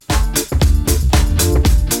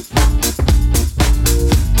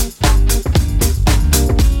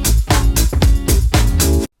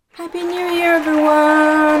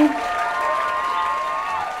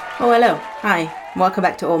Hi, welcome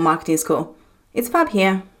back to Alt Marketing School. It's Fab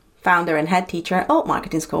here, founder and head teacher at Alt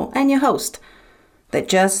Marketing School, and your host that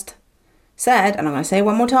just said, and I'm going to say it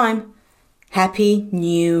one more time, Happy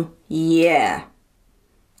New Year.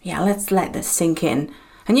 Yeah, let's let this sink in.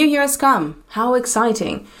 A new year has come. How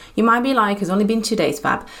exciting. You might be like, it's only been 2 days,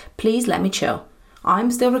 Fab. Please let me chill. I'm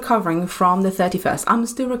still recovering from the 31st. I'm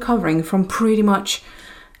still recovering from pretty much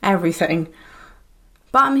everything.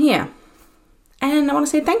 But I'm here. And I want to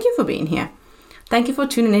say thank you for being here. Thank you for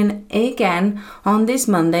tuning in again on this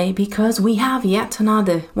Monday, because we have yet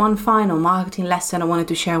another one final marketing lesson I wanted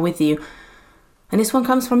to share with you. And this one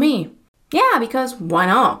comes from me. Yeah, because why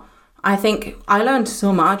not? I think I learned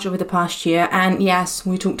so much over the past year. And yes,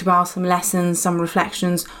 we talked about some lessons, some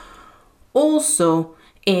reflections. Also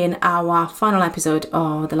in our final episode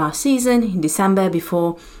of the last season in December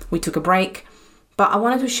before we took a break. But I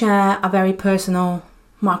wanted to share a very personal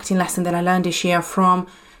marketing lesson that I learned this year from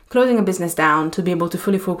closing a business down to be able to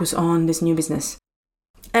fully focus on this new business.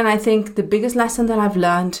 And I think the biggest lesson that I've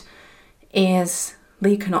learned is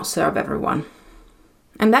that you cannot serve everyone.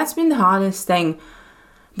 And that's been the hardest thing,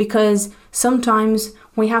 because sometimes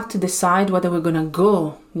we have to decide whether we're going to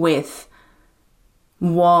go with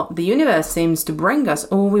what the universe seems to bring us,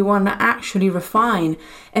 or we want to actually refine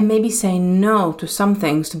and maybe say no to some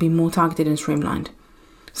things to be more targeted and streamlined.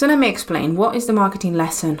 So let me explain, what is the marketing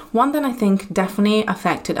lesson? One that I think definitely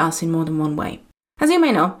affected us in more than one way. As you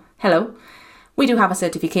may know, hello, we do have a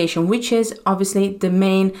certification, which is obviously the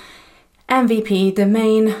main MVP, the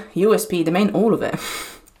main USP, the main all of it.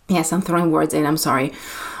 Yes, I'm throwing words in, I'm sorry.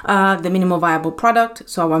 The minimal viable product,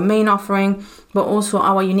 so our main offering, but also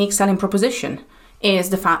our unique selling proposition is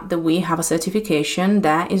the fact that we have a certification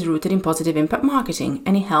that is rooted in positive impact marketing,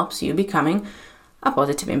 and it helps you becoming a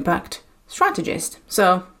positive impact strategist.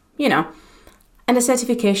 So, and the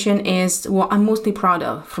certification is what I'm mostly proud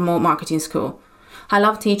of from Alt Marketing School. I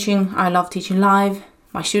love teaching live.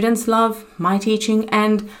 My students love my teaching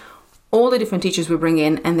and all the different teachers we bring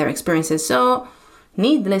in and their experiences. So,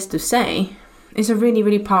 needless to say, it's a really,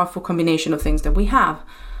 really powerful combination of things that we have.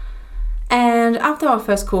 And after our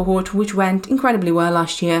first cohort, which went incredibly well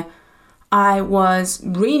last year, I was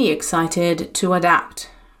really excited to adapt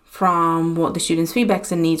from what the students'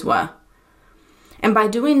 feedbacks and needs were. And by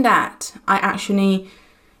doing that, I actually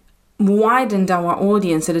widened our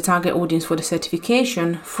audience, the target audience for the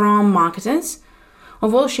certification, from marketers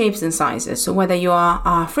of all shapes and sizes. So whether you are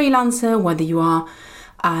a freelancer, whether you are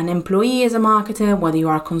an employee as a marketer, whether you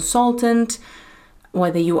are a consultant,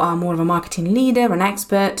 whether you are more of a marketing leader, an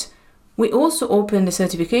expert, we also opened the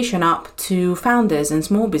certification up to founders and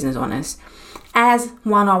small business owners as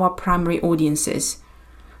one of our primary audiences,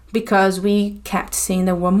 because we kept seeing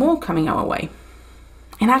there were more coming our way.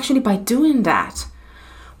 And actually by doing that,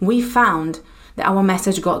 we found that our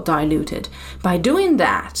message got diluted. By doing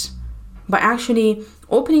that, by actually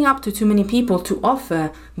opening up to too many people to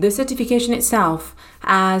offer the certification itself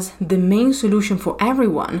as the main solution for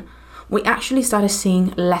everyone, we actually started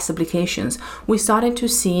seeing less applications. We started to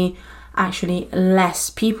see actually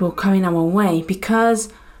less people coming our way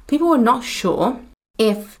because people were not sure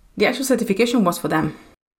if the actual certification was for them.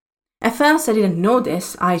 At first, I didn't know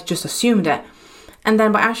this. I just assumed it. And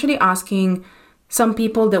then by actually asking some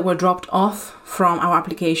people that were dropped off from our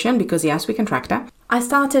application, because yes, we can track that, I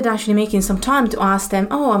started actually making some time to ask them,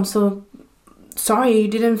 oh, I'm so sorry you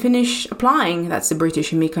didn't finish applying. That's the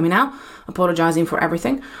British in me coming out, apologizing for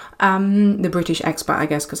everything. The British expat, I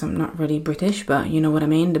guess, because I'm not really British, but you know what I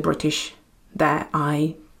mean, the British that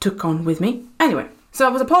I took on with me. Anyway, so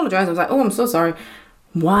I was apologizing. I was like, oh, I'm so sorry.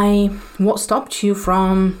 Why? What stopped you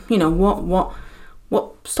from,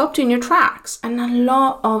 what stopped you in your tracks? And a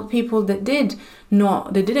lot of people that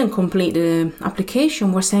didn't complete the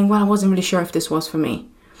application were saying, well, I wasn't really sure if this was for me.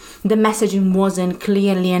 The messaging wasn't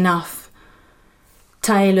clearly enough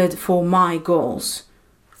tailored for my goals.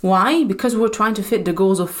 Why? Because we're trying to fit the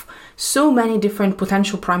goals of so many different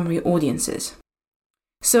potential primary audiences.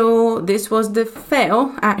 So this was the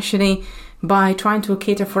fail, actually. By trying to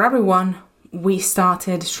cater for everyone, we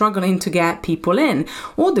started struggling to get people in,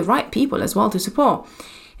 or the right people as well to support.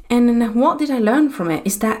 And what did I learn from it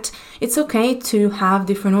is that it's okay to have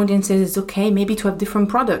different audiences. It's okay maybe to have different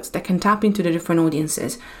products that can tap into the different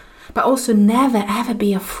audiences, but also never ever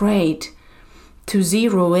be afraid to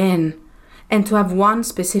zero in and to have one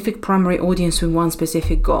specific primary audience with one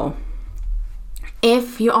specific goal.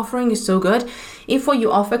 If your offering is so good, if what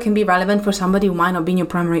you offer can be relevant for somebody who might not be in your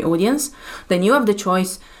primary audience, then you have the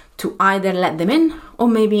choice to either let them in or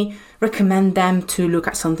maybe recommend them to look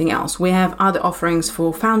at something else. We have other offerings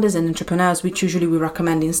for founders and entrepreneurs, which usually we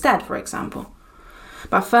recommend instead, for example.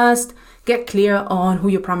 But first, get clear on who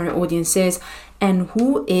your primary audience is and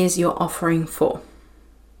who is your offering for.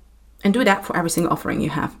 And do that for every single offering you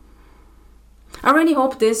have. I really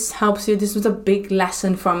hope this helps you. This was a big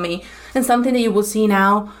lesson from me and something that you will see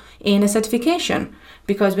now in a certification,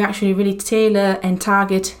 because we actually really tailor and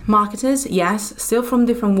target marketers, yes, still from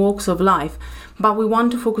different walks of life, but we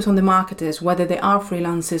want to focus on the marketers, whether they are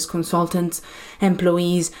freelancers, consultants,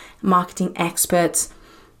 employees, marketing experts.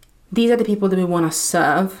 These are the people that we want to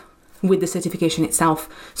serve with the certification itself.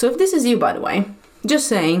 So if this is you, by the way, just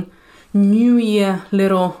saying, New Year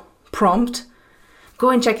little prompt,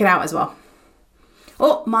 go and check it out as well.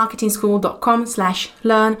 Or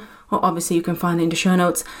marketingschool.com/learn, or obviously you can find it in the show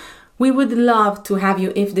notes. We would love to have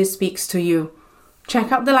you if this speaks to you.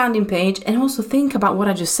 Check out the landing page and also think about what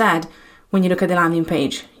I just said when you look at the landing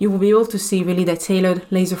page. You will be able to see really the tailored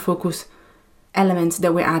laser focus elements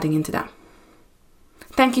that we're adding into that.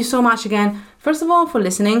 Thank you so much again, first of all, for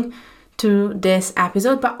listening to this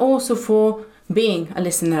episode, but also for being a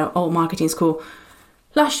listener at Alt Marketing School.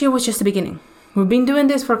 Last year was just the beginning. We've been doing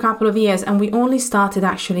this for a couple of years and we only started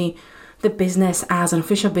actually the business as an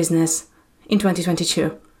official business in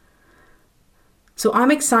 2022. So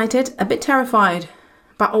I'm excited, a bit terrified,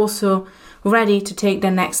 but also ready to take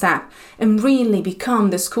the next step and really become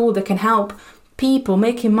the school that can help people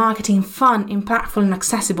making marketing fun, impactful and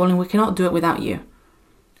accessible, and we cannot do it without you.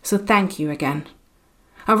 So thank you again.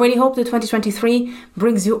 I really hope that 2023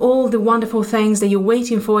 brings you all the wonderful things that you're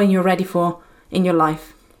waiting for and you're ready for in your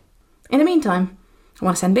life. In the meantime, I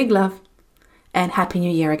want to send big love and Happy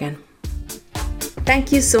New Year again.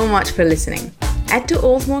 Thank you so much for listening. Head to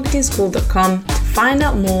altmarketingschool.com to find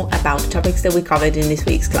out more about the topics that we covered in this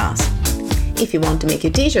week's class. If you want to make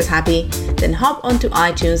your teachers happy, then hop onto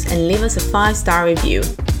iTunes and leave us a 5-star review.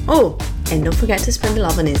 Oh, and don't forget to spread the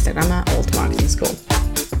love on Instagram at Alt Marketing School.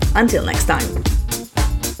 Until next time.